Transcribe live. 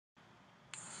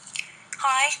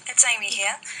Hi, it's Amy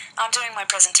here. I'm doing my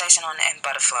presentation on M.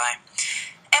 Butterfly.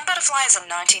 M. Butterfly is a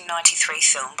 1993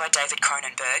 film by David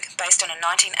Cronenberg, based on a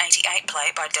 1988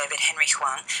 play by David Henry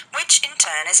Hwang, which in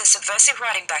turn is a subversive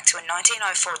writing back to a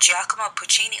 1904 Giacomo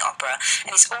Puccini opera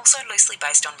and is also loosely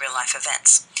based on real-life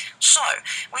events. So,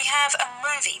 we have a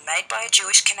movie made by a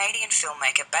Jewish-Canadian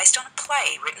filmmaker based on a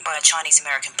play written by a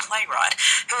Chinese-American playwright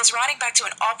who is writing back to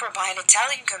an opera by an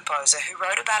Italian composer who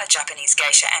wrote about a Japanese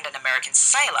geisha and an American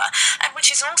sailor, and which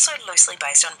is also loosely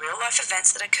based on real-life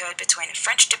events that occurred between a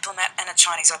French diplomat and a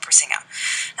Chinese opera singer.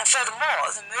 And furthermore,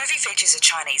 the movie features a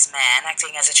Chinese man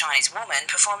acting as a Chinese woman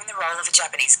performing the role of a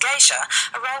Japanese geisha,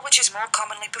 a role which is more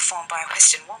commonly performed by a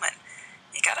Western woman.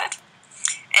 You got it?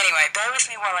 Anyway, bear with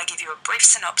me while I give you a brief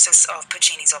synopsis of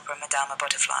Puccini's opera Madama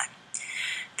Butterfly.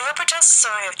 The opera tells the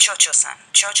story of Cho-Cho-san.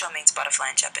 Cho-Cho means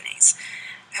butterfly in Japanese,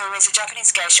 who is a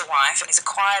Japanese geisha wife and is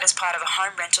acquired as part of a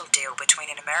home rental deal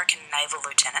between an American naval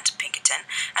lieutenant, Pinkerton,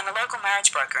 and a local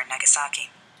marriage broker in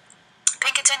Nagasaki.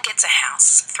 Pinkerton gets a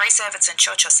house, 3 servants and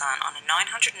Cho-Cho-san on a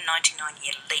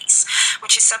 999-year lease,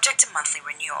 which is subject to monthly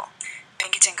renewal.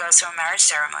 Pinkerton goes to a marriage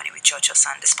ceremony with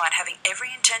Cho-Cho-san despite having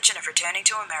every intention of returning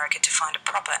to America to find a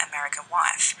proper American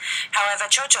wife. However,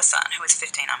 Cho-Cho-san, who is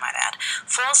 15 I might add,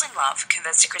 falls in love,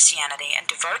 converts to Christianity, and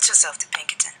devotes herself to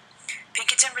Pinkerton.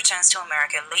 Pinkerton returns to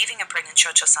America, leaving a pregnant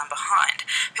Cho-Cho-san behind,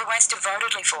 who waits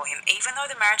devotedly for him, even though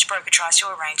the marriage broker tries to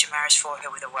arrange a marriage for her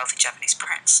with a wealthy Japanese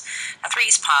prince. Now 3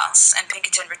 years pass, and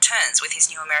Pinkerton returns with his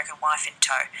new American wife in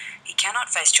tow. He cannot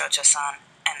face Cho-Cho-san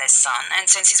and their son, and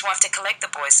sends his wife to collect the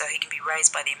boy so he can be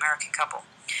raised by the American couple.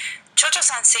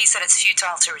 Cho-Cho-san sees that it's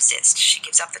futile to resist. She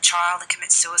gives up the child and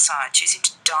commits suicide, choosing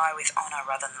to die with honour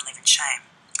rather than live in shame.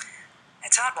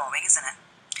 It's heartwarming, isn't it?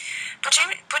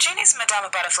 Puccini's Madama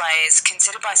Butterfly is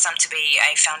considered by some to be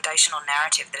a foundational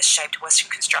narrative that has shaped Western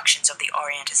constructions of the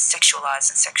Orient as sexualized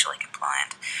and sexually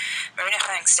compliant. Marina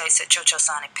Hung states that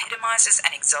Cho-Cho-san epitomizes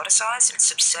an exoticized and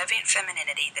subservient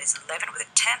femininity that is leavened with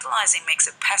a tantalizing mix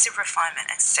of passive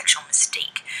refinement and sexual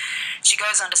mystique. She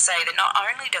goes on to say that not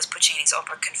only does Puccini's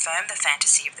opera confirm the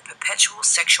fantasy of the perpetual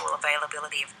sexual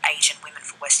availability of Asian women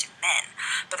for Western men,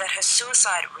 but that her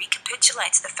suicide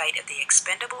recapitulates the fate of the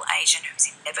expendable Asian whose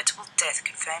inevitable death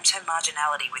confirms her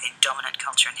marginality within dominant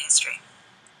culture and history.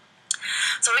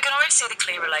 So we can already see the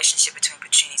clear relationship between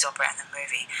Puccini's opera and the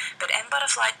movie, but M.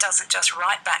 Butterfly doesn't just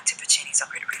write back to Puccini's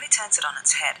opera, it really turns it on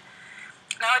its head.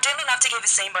 Now, I'd dearly love to give a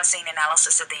scene-by-scene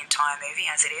analysis of the entire movie.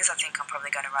 As it is, I think I'm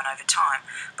probably going to run over time,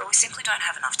 but we simply don't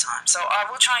have enough time. So I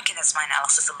will try and condense my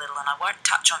analysis a little, and I won't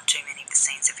touch on too many of the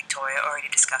scenes that Victoria already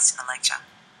discussed in the lecture.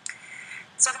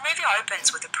 So the movie opens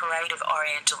with a parade of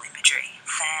Oriental imagery: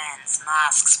 fans,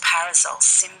 masks, parasols,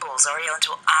 symbols,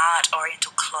 Oriental art,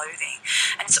 Oriental clothing,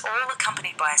 and it's all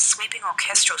accompanied by a sweeping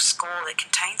orchestral score that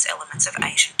contains elements of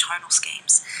Asian tonal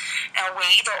schemes. Now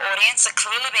we, the audience, are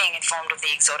clearly being informed of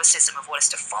the exoticism of what is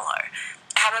to follow.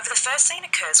 However, the first scene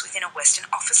occurs within a Western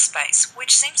office space,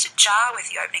 which seems to jar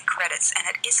with the opening credits, and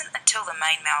it isn't until the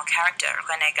main male character,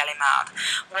 René Gallimard,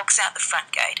 walks out the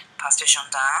front gate, past a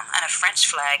gendarme and a French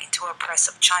flag into a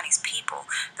press of Chinese people,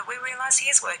 that we realise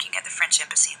he is working at the French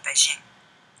embassy in Beijing.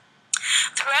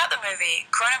 Throughout the movie,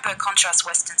 Cronenberg contrasts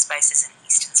Western spaces and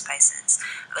Eastern spaces.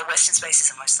 The Western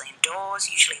spaces are mostly indoors,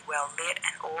 usually well lit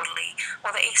and orderly,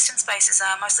 while the Eastern spaces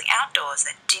are mostly outdoors,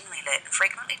 they're dimly lit and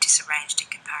frequently disarranged in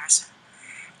comparison.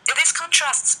 This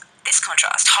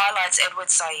contrast highlights Edward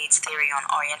Said's theory on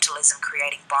Orientalism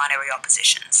creating binary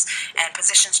oppositions, and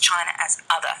positions China as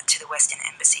other to the Western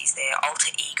embassies, their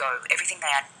alter ego, everything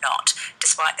they are not,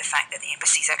 despite the fact that the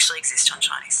embassies actually exist on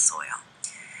Chinese soil.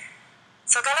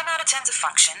 So Gallimard attends a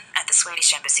function at the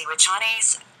Swedish embassy where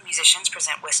Chinese musicians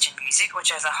present Western music,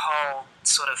 which has a whole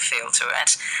sort of feel to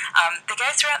it. The go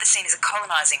throughout the scene is a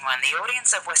colonising one. The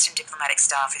audience of Western diplomatic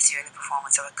staff is viewing the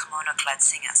performance of a kimono-clad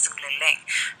singer, Sung Li-Ling,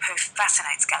 who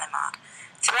fascinates Gallimard.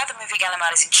 Throughout the movie,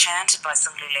 Gallimard is enchanted by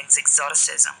Sung Li-Ling's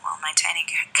exoticism while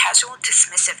maintaining casual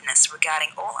dismissiveness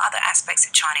regarding all other aspects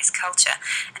of Chinese culture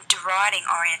and deriding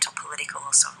Oriental political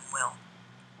or sovereign will.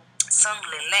 Sung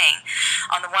Li-Ling,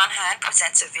 on the one hand,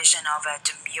 presents a vision of a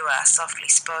demure,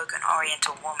 softly spoken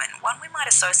Oriental woman, one we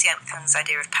might associate with Hung's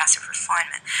idea of passive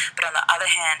refinement, but on the other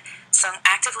hand, Sung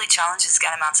actively challenges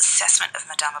Gallimard's assessment of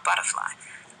Madama Butterfly.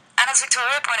 And as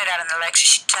Victoria pointed out in the lecture,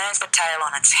 she turns the tale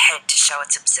on its head to show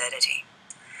its absurdity.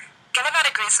 Gallimard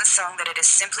agrees with Sung that it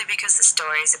is simply because the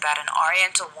story is about an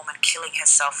Oriental woman killing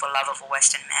herself for love of a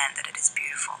Western man that it is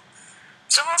beautiful.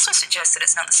 Sung also suggests that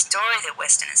it's not the story that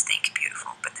Westerners think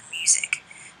beautiful, but the music.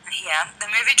 And here, the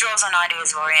movie draws on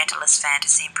ideas of Orientalist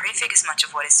fantasy and prefigures much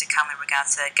of what is to come in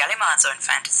regards to Gallimard's own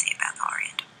fantasy about the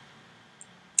Orient.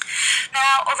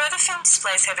 Now, although the film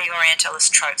displays heavy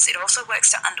Orientalist tropes, it also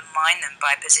works to undermine them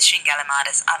by positioning Gallimard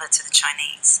as other to the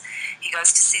Chinese. He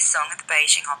goes to see Song at the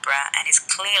Beijing Opera and is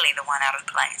clearly the one out of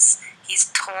place. He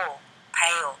is tall,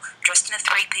 pale, dressed in a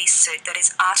three-piece suit that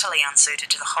is utterly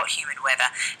unsuited to the hot, humid weather,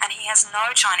 and he has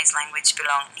no Chinese language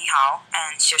beyond ni hao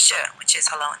and xie xie, which is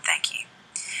hello and thank you.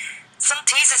 Song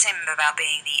teases him about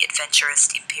being the adventurous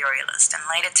imperialist and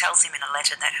later tells him in a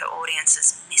letter that her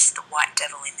audiences miss the white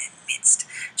devil in their midst,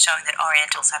 showing that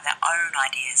Orientals have their own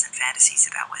ideas and fantasies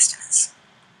about Westerners.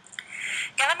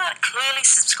 Gallimard clearly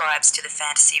subscribes to the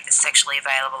fantasy of the sexually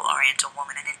available Oriental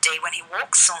woman, and indeed when he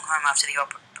walks Song home after the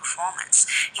opera performance,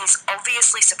 he is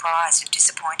obviously surprised and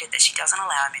disappointed that she doesn't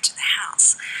allow him into the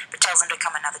house, but tells him to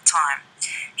come another time.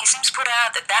 He seems put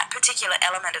out that that particular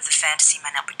element of the fantasy may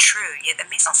not be true, yet the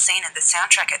mise-en-scene and the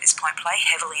soundtrack at this point play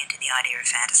heavily into the idea of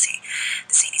fantasy.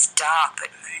 The scene is dark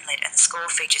but moonlit, and the score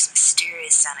features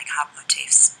mysterious sounding harp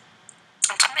motifs.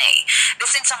 And to me,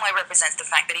 this in some way represents the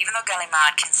fact that even though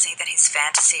Gallimard can see that his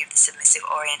fantasy of the submissive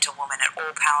Oriental woman and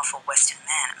all-powerful Western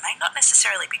man may not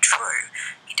necessarily be true,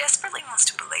 he desperately wants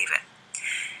to believe it.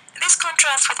 This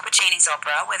contrasts with Puccini's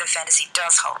opera, where the fantasy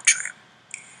does hold true.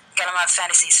 Gallimard's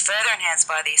fantasy is further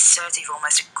enhanced by the assertive,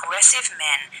 almost aggressive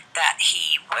men that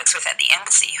he works with at the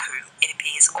embassy, who, it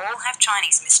appears, all have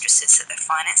Chinese mistresses that they're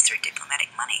financed through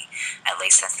diplomatic money. At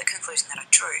least that's the conclusion that I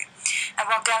drew. And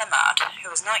while Gallimard,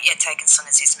 who has not yet taken Song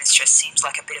as his mistress, seems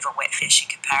like a bit of a wet fish in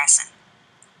comparison.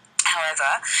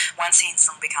 However, once he and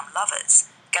Song become lovers,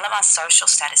 Gallimard's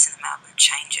social status in the mail room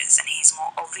changes, and he is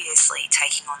more obviously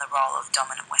taking on the role of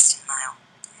dominant Western male.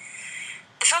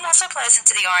 The film also plays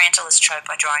into the Orientalist trope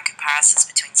by drawing comparisons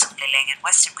between Song Liling and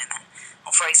Western women. Or,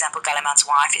 for example, Gallimard's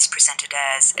wife is presented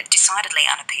as decidedly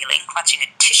unappealing, clutching a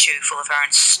tissue full of her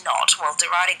own snot while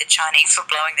deriding the Chinese for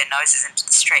blowing their noses into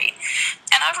the street.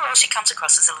 And overall, she comes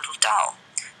across as a little dull.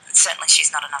 And certainly she's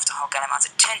not enough to hold Gallimard's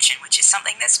attention, which is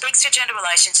something that speaks to gender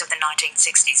relations of the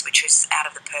 1960s, which was out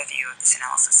of the purview of this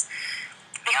analysis.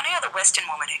 The only other Western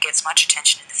woman who gets much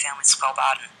attention in the film is Frau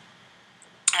Baden.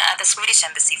 At the Swedish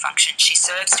embassy function, she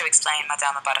serves to explain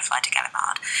Madame Butterfly to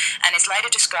Gallimard, and is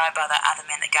later described by the other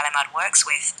men that Gallimard works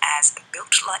with as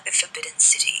built like the Forbidden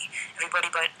City. Everybody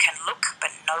can look,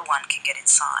 but no one can get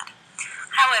inside.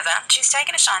 However, she's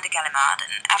taken a shine to Gallimard,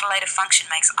 and at a later function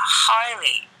makes a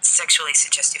highly sexually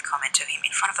suggestive comment to him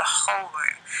in front of the whole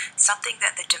room, something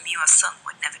that the demure Song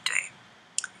would never do.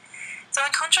 So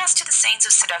in contrast to the scenes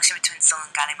of seduction between Song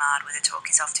and Gallimard, where the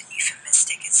talk is often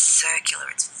euphemistic, it's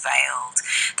circular, it's veiled,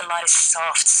 the light is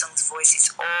soft, Song's voice is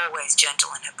always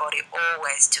gentle, and her body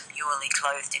always demurely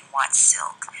clothed in white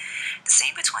silk. The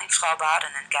scene between Frau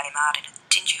Baden and Gallimard in a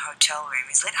dingy hotel room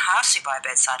is lit harshly by a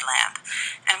bedside lamp,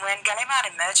 and when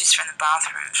Gallimard emerges from the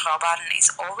bathroom, Frau Baden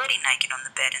is already naked on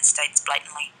the bed and states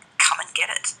blatantly, "Come and get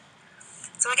it."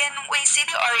 So again, we see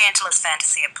the Orientalist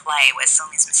fantasy at play, where Song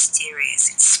is mysterious,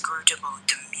 inscrutable,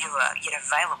 demure, yet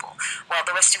available, while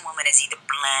the Western woman is either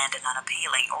bland and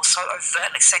unappealing, or so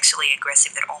overtly sexually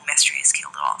aggressive that all mystery is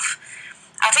killed off.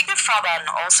 I think that Frau Baden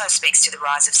also speaks to the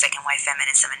rise of second-wave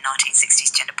feminism in 1960s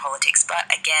gender politics, but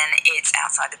again, it's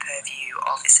outside the purview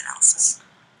of this analysis.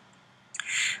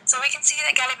 So we can see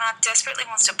that Gallimard desperately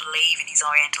wants to believe in his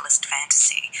Orientalist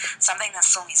fantasy, something that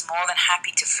Song is more than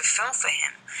happy to fulfill for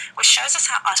him, which shows us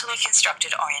how utterly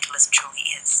constructed Orientalism truly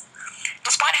is.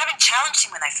 Despite having challenged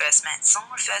him when they first met, Song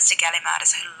refers to Gallimard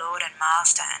as her lord and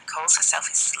master and calls herself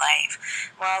his slave,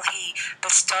 while he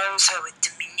bestows her with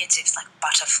diminutives like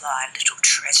butterfly, little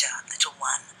treasure, little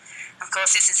one. Of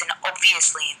course, this is an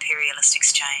obviously imperialist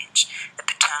exchange, the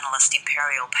paternalist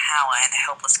imperial power and the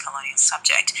helpless colonial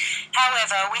subject.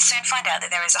 However, we soon find out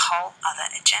that there is a whole other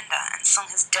agenda, and Song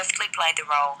has deftly played the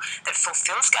role that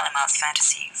fulfills Gallimard's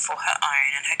fantasy for her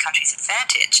own and her country's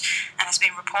advantage, and has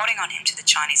been reporting on him to the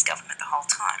Chinese government the whole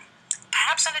time.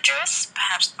 Perhaps under duress,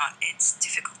 perhaps not, it's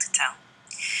difficult to tell.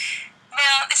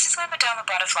 Now, this is where Madame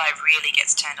Butterfly really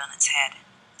gets turned on its head.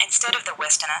 Instead of the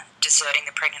Westerner deserting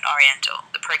the pregnant Oriental,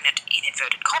 the pregnant, in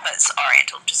inverted commas,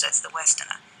 Oriental deserts the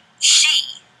Westerner.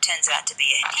 She turns out to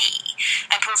be a he,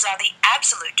 and pulls out the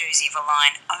absolute doozy of a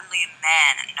line, "Only a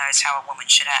man knows how a woman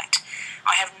should act."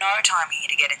 I have no time here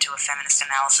to get into a feminist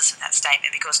analysis of that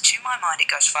statement, because to my mind it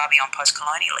goes far beyond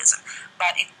postcolonialism,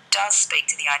 but it does speak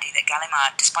to the idea that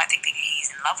Gallimard, despite thinking he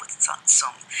is in love with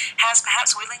Song, has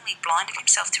perhaps willingly blinded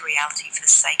himself to reality for the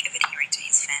sake of adhering to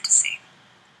his fantasy.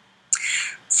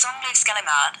 Song leaves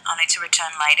Gallimard, only to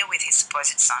return later with his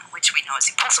supposed son, which we know is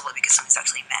impossible because Song is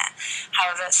actually a man.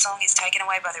 However, Song is taken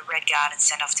away by the Red Guard and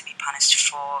sent off to be punished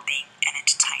for being an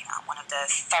entertainer, one of the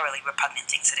thoroughly repugnant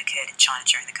things that occurred in China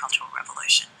during the Cultural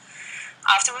Revolution.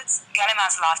 Afterwards,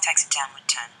 Gallimard's life takes a downward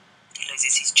turn. He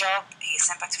loses his job, he is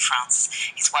sent back to France.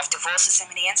 His wife divorces him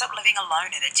and he ends up living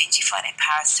alone in a dingy flat in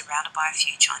Paris surrounded by a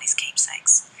few Chinese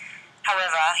keepsakes.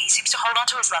 However, he seems to hold on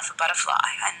to his love for Butterfly,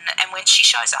 and when she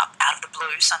shows up out of the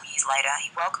blue some years later, he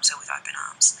welcomes her with open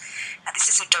arms. Now, this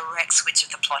is a direct switch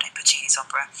of the plot in Puccini's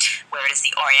opera, where it is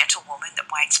the Oriental woman that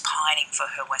waits pining for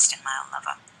her Western male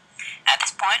lover. At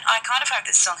this point, I kind of hoped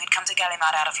that Sung had come to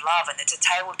Gallimard out of love and that the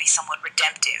tale would be somewhat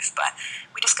redemptive, but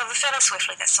we discover fairly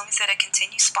swiftly that Sung is there to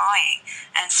continue spying,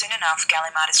 and soon enough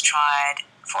Gallimard is tried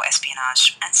for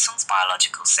espionage, and Sung's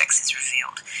biological sex is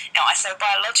revealed. Now, I say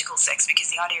biological sex because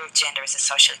the idea of gender is a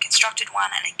socially constructed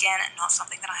one, and again, not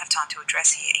something that I have time to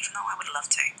address here, even though I would love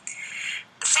to.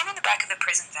 The scene in the back of the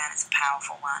prison van is a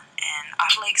powerful one, and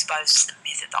utterly exposes the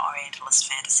myth of the Orientalist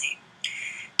fantasy.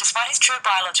 Despite his true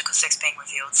biological sex being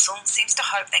revealed, Sung seems to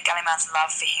hope that Gallimard's love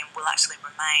for him will actually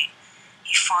remain.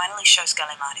 He finally shows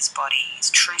Gallimard his body, his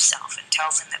true self, and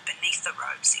tells him that beneath the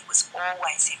robes it was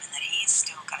always him and that he is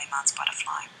still Gallimard's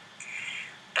Butterfly.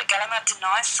 But Gallimard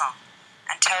denies Sung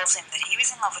and tells him that he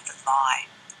was in love with a lie,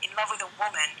 in love with a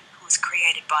woman who was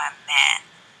created by a man,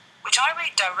 which I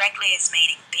read directly as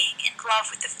meaning being in love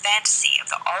with the fantasy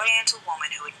of the Oriental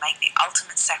woman who would make the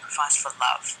ultimate sacrifice for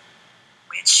love,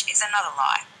 which is another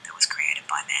lie that was created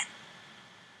by man.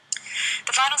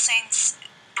 The final scenes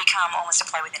become almost a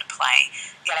play within a play.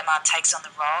 Gallimard takes on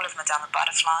the role of Madame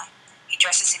Butterfly. He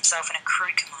dresses himself in a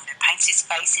crude kimono, paints his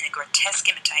face in a grotesque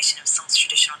imitation of Sung's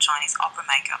traditional Chinese opera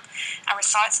makeup, and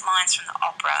recites lines from the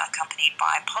opera accompanied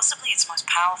by possibly its most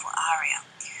powerful aria.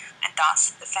 And thus,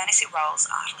 the fantasy roles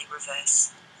are utterly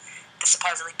reverse. The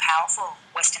supposedly powerful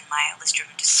Western male is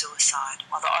driven to suicide,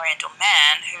 while the Oriental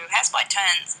man, who has by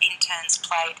turns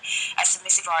played a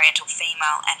submissive Oriental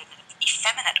female and an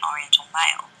effeminate Oriental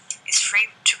male, is free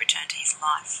to return to his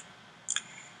life.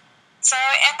 So,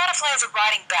 and Butterfly is a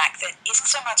writing back that isn't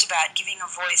so much about giving a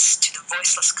voice to the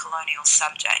voiceless colonial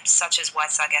subject, such as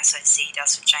White Sargasso Sea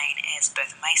does for Jane Eyre's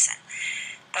Bertha Mason,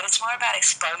 but it's more about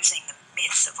exposing the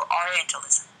myths of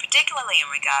Orientalism, particularly in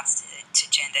regards to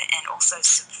gender, and also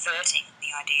subverting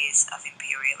the ideas of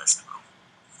imperialist rule.